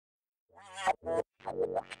Hey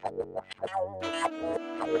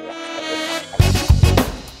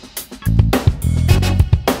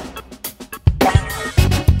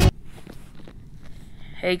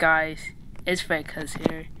guys, it's Fredcuz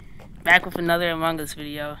here, back with another Among Us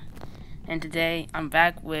video, and today I'm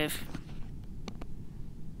back with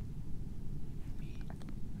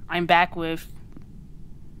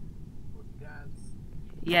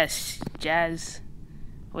yes, Jazz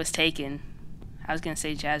was taken. I was gonna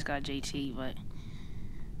say Jazz got JT, but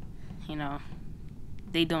you know,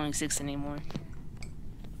 they don't exist anymore.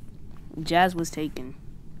 Jazz was taken.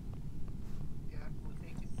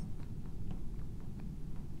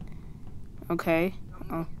 Okay.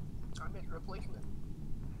 Oh.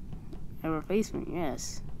 A replacement,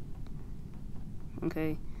 yes.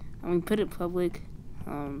 Okay. I'm gonna put it public.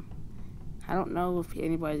 I don't know if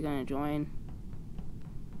anybody's gonna join.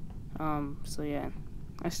 So yeah.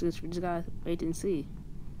 We just gotta wait and see.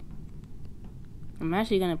 I'm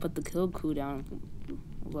actually gonna put the kill cooldown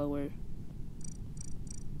lower.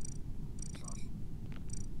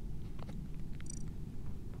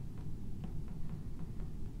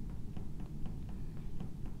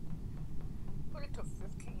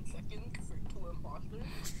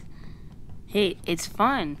 Hey, it's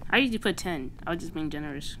fun. I usually put 10. I was just being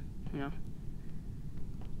generous, you know.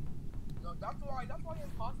 No, that's why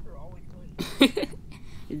imposter always wins.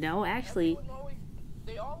 No, actually.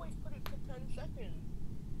 They always put it to 10 seconds.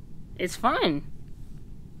 It's fun.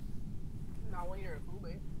 Not when you're a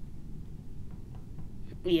crewmate.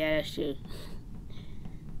 Yeah, that's true.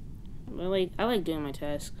 But I like doing my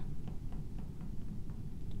tasks.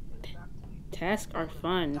 Exactly. Tasks are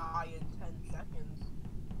fun. Die in 10 seconds.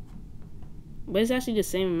 But it's actually the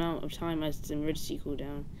same amount of time as the emergency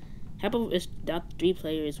cooldown. How about it's not 3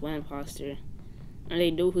 players, 1 imposter, and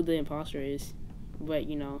they know who the imposter is, but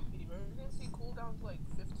you know. The emergency cooldown's like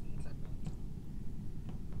 15 seconds.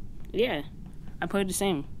 Yeah, I played the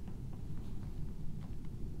same.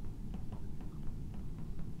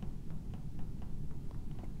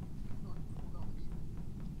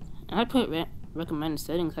 I put recommended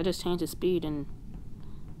settings. I just changed the speed and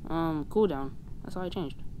cooldown. That's all I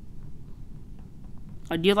changed.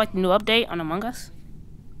 Do you like the new update on Among Us?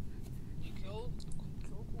 Kill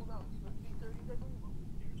cooldown 30 seconds.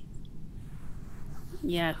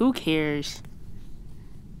 Yeah, who cares?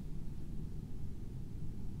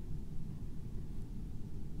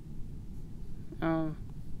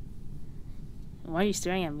 Why are you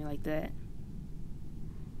staring at me like that?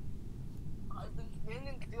 I've been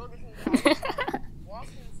standing still this entire walked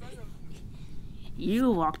in front of you.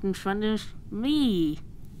 You walked in front of me.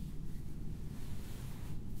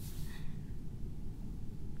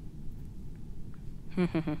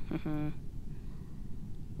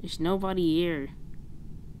 There's nobody here.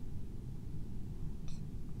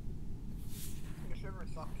 The server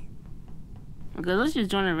sucks. Okay, let's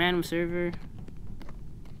just join a random server.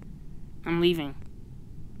 I'm leaving.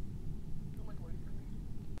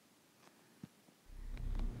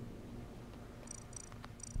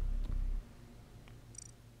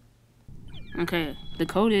 Okay, the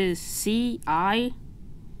code is CIHQ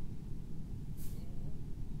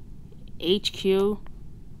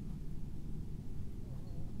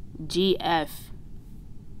GF.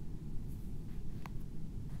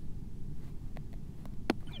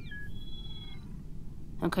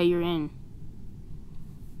 Okay, you're in.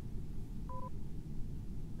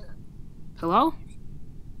 Hello?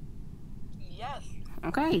 Yes.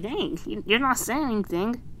 Okay, dang. You're not saying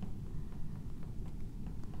anything.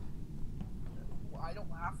 Well, I don't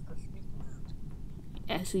have to speak.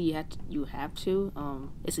 Actually, you have to.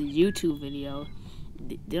 It's a YouTube video.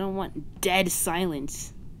 They don't want dead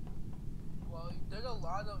silence. Well, there's a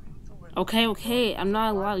lot of YouTubers. Okay. I'm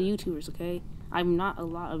not a lot of YouTubers, okay? I'm not a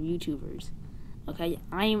lot of YouTubers. Okay?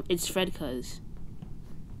 It's Fredcuz.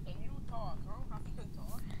 And you talk. I don't have to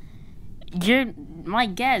talk. You're my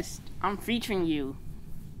guest. I'm featuring you.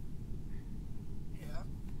 Yeah.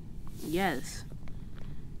 Yes.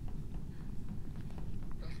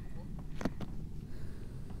 That's cool.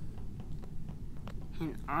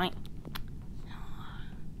 And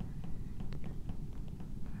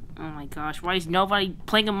oh my gosh, why is nobody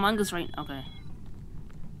playing Among Us right now? Okay.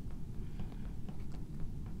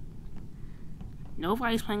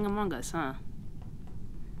 Nobody's playing Among Us, huh?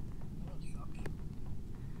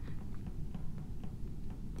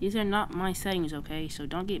 These are not my settings, okay? So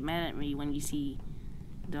don't get mad at me when you see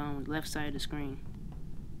the left side of the screen.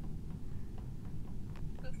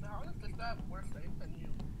 How is that worse than you?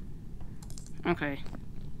 Okay.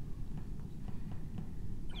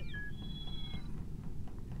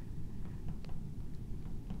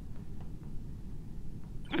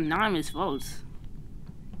 anonymous votes.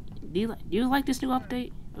 Do you like this new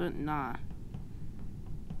update? Nah.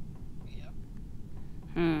 Yeah.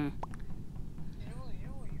 Hmm.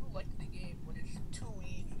 You like the game when it's too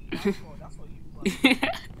easy. That's what you like.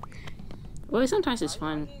 Well, sometimes it's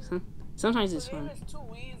fun. Sometimes The it's game fun. is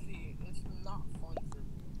too easy. It's not fun for me.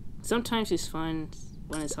 Sometimes it's fun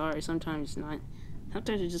when it's hard. Sometimes not.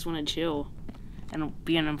 Sometimes I just want to chill and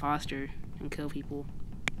be an imposter and kill people.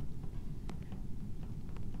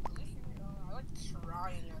 At least I like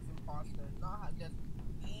trying as imposter, not just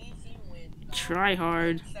easy win. Try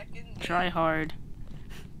hard. Try hard.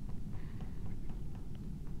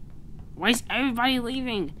 Why is everybody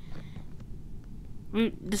leaving?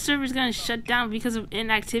 The server's gonna shut down because of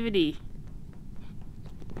inactivity.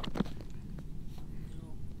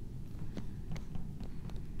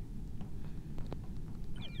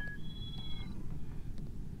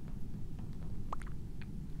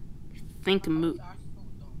 Think mood.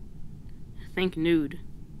 Think nude.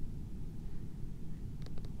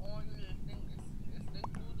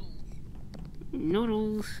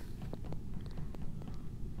 Noodles.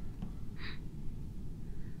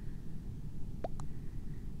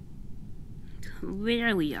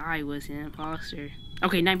 Clearly, I was an imposter.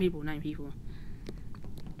 Okay, 9 people. 9 people.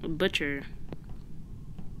 Butcher.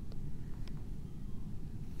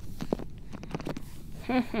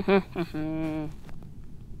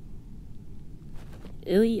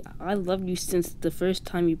 Illy, I loved you since the first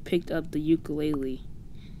time you picked up the ukulele.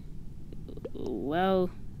 Well,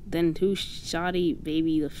 then who's shoddy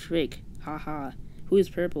baby the frick? Haha. Who is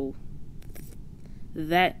purple?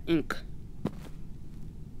 That ink.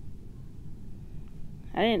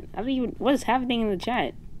 I don't even, what is happening in the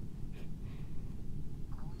chat?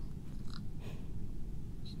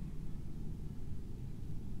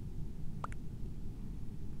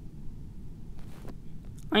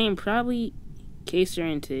 I am probably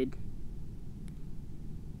case-oriented.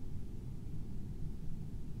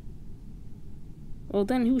 Well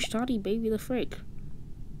then, who's shoddy baby the frick?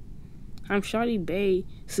 I'm shoddy bay.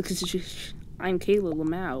 I'm Kayla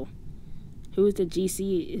Lamau. Who is the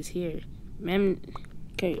GC is here?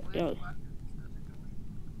 Okay, yo.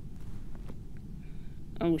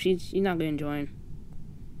 Oh, she's not gonna join.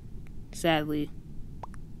 Sadly.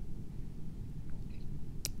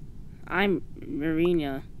 I'm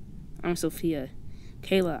Marina. I'm Sophia.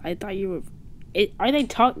 Kayla, I thought you were...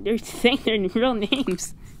 They're saying their real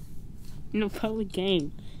names in a public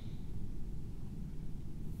game.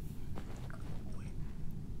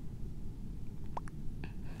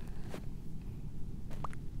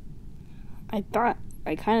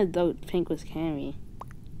 I kind of thought Pink was Cammy.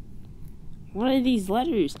 What are these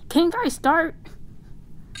letters? Can't I start?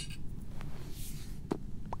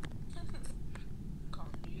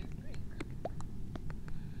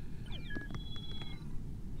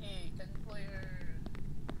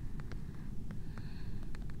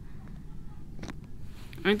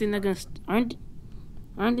 Aren't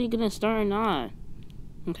they gonna start or not?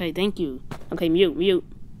 Okay, thank you. Okay, mute.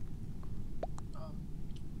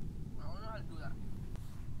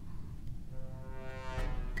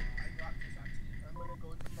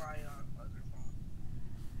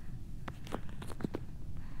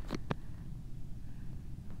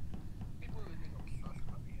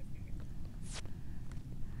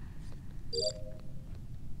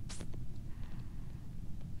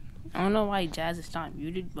 I don't know why Jazz is not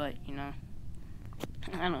muted, but you know,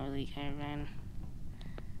 I don't really care, man.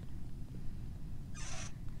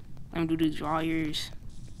 I'm gonna do the drawers.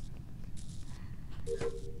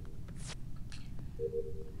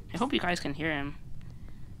 I hope you guys can hear him.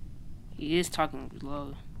 He is talking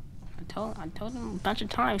low. I told him a bunch of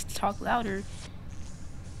times to talk louder.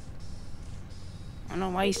 I don't know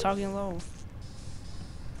why he's talking low.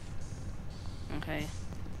 Okay.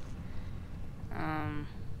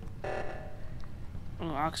 Oh,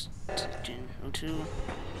 oxygen, O2.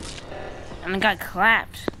 And I got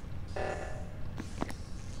clapped.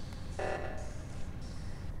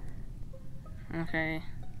 Okay.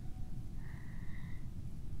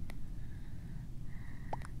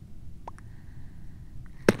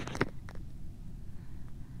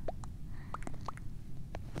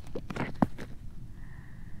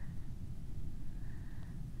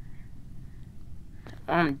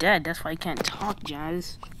 Oh, I'm dead, that's why I can't talk,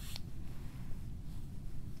 Jazz.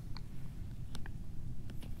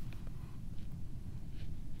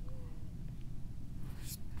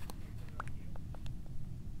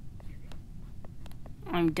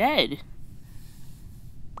 I'm dead.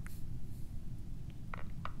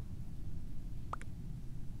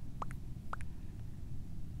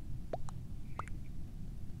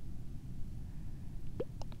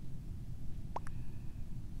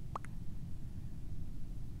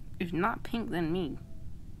 If not pink, then me.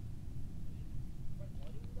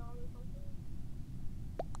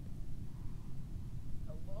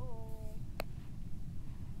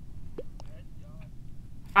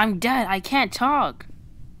 I'm dead. I can't talk.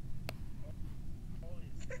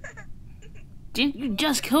 Dude, you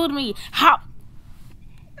just killed me. How?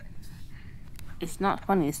 It's not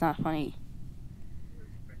funny. It's not funny.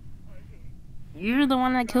 You're the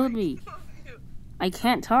one that killed me. I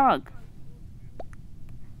can't talk.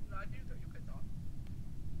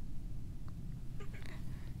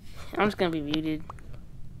 I'm just gonna be muted.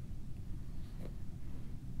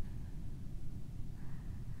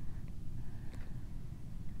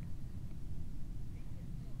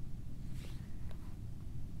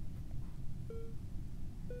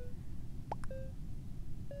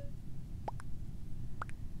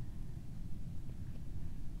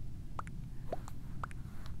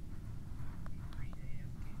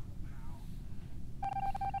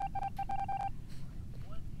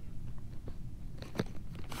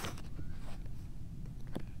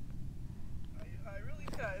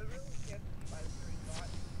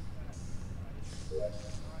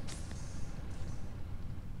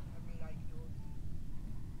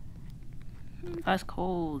 That's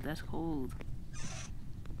cold. That's cold.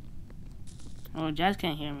 Oh, Jazz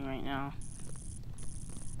can't hear me right now.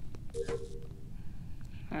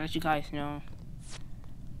 I'll let you guys know.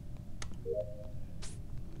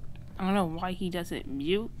 I don't know why he doesn't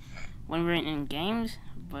mute when we're in games,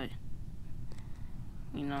 but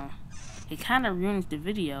you know, it kind of ruins the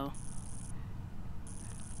video.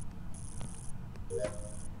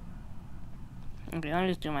 Okay, let me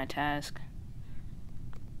just do my task.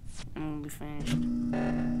 I'm gonna be finished.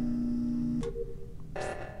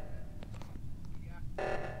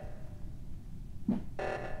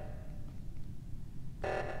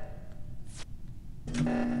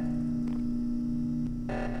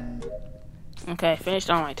 Okay, finished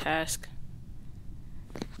all my task.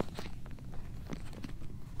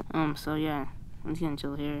 So yeah, I'm just gonna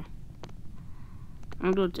chill here.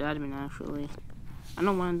 I'm gonna go to admin actually. I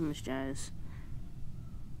know one of them is Jazz.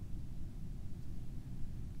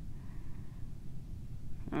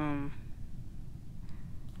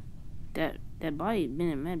 That body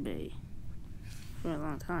been in medbay for a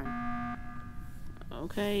long time.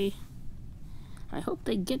 Okay. I hope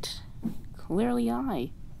they get clearly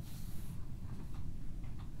eye.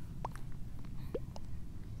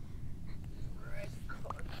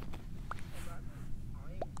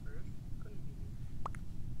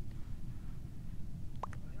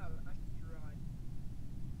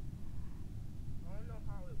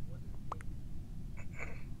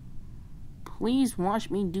 Please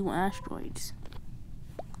watch me do asteroids.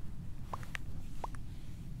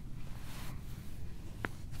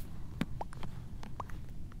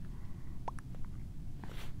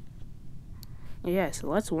 Yeah, so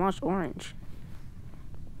let's watch Orange.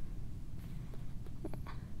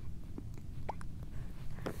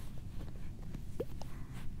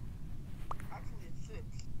 Actually, it's 6.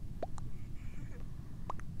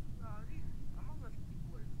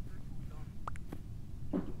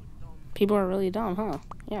 People are really dumb, huh?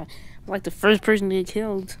 Yeah, like the first person to get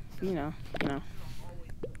killed. You know.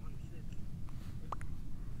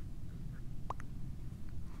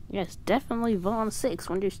 Yes, definitely vote on 6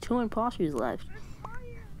 when there's 2 imposters left.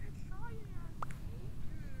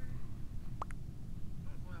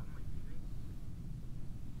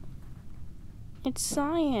 It's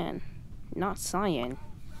cyan, not cyan.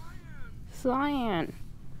 Cyan.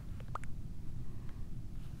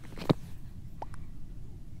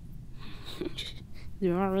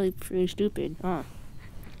 You're not really pretty stupid, huh?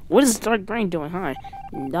 What is Dark Brain doing, huh?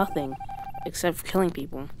 Nothing, except for killing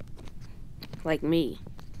people. Like me.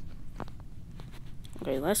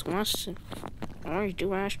 Okay, let's watch Orange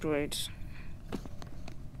do asteroids.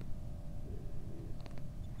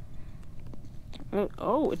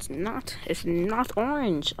 Oh, it's not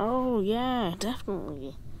orange. Oh, yeah,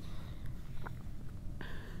 definitely.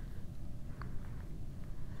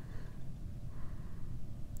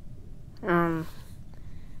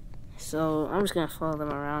 So I'm just gonna follow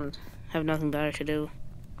them around. Have nothing better to do.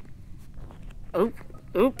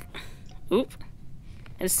 Oop.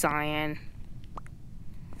 It's cyan.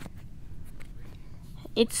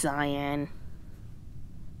 It's cyan.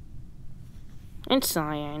 It's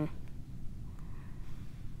cyan.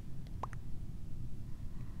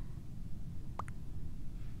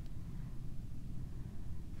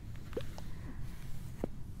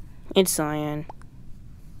 It's cyan.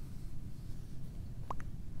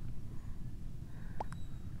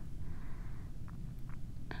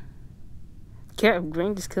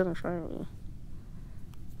 Green just killed in front of me.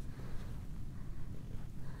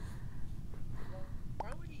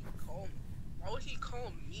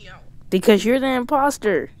 Because you're the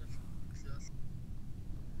imposter.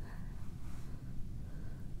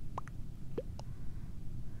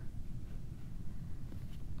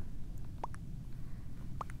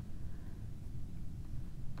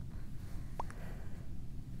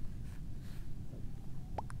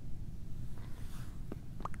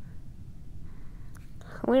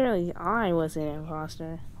 Clearly, I was an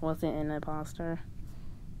imposter. Wasn't an imposter.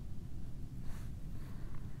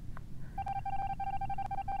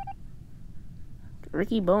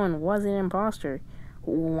 Ricky Bowen was an imposter.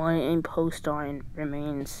 One imposter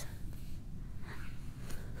remains.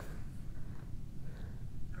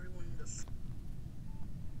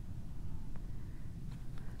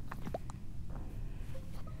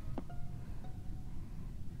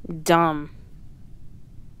 Dumb.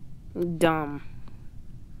 Dumb.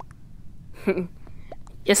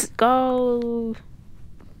 Just go.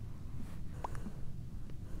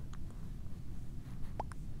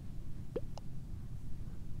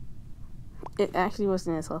 It actually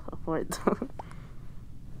wasn't a self-report though.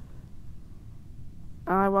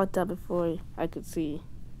 I walked up before I could see.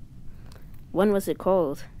 When was it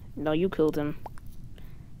called? No, you killed him.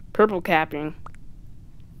 Purple capping.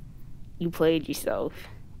 You played yourself.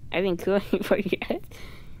 I didn't kill anybody yet.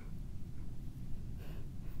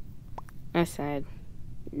 I said,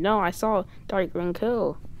 no, I saw dark green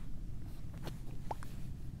kill.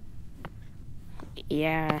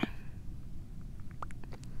 Yeah.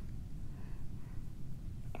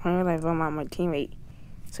 Why would I vote out my teammate?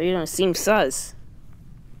 So you don't seem sus.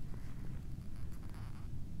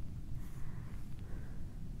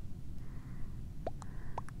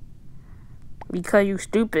 Because you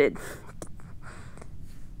stupid.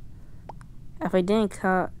 If I didn't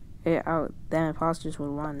cut it out, then imposters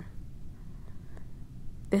would win.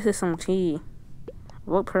 This is some tea.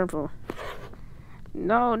 Vote purple.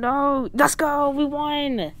 No, no. Let's go. We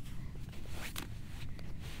won. No.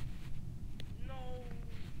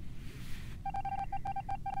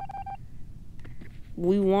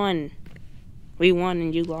 We won. We won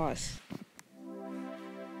and you lost.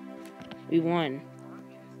 We won.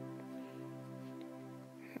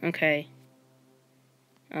 Okay.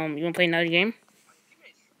 You wanna play another game?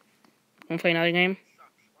 Wanna play another game?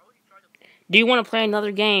 Do you wanna play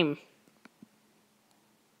another game?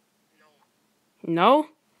 No?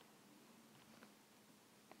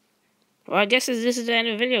 Well, I guess this is the end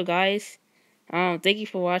of the video, guys. Thank you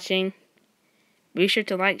for watching. Be sure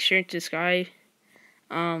to like, share, and subscribe.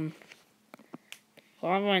 Follow me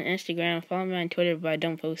on Instagram, follow me on Twitter, but I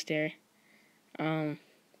don't post there.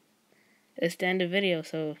 It's the end of the video,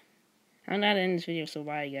 so I'm not in this video, so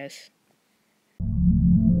bye, I guess.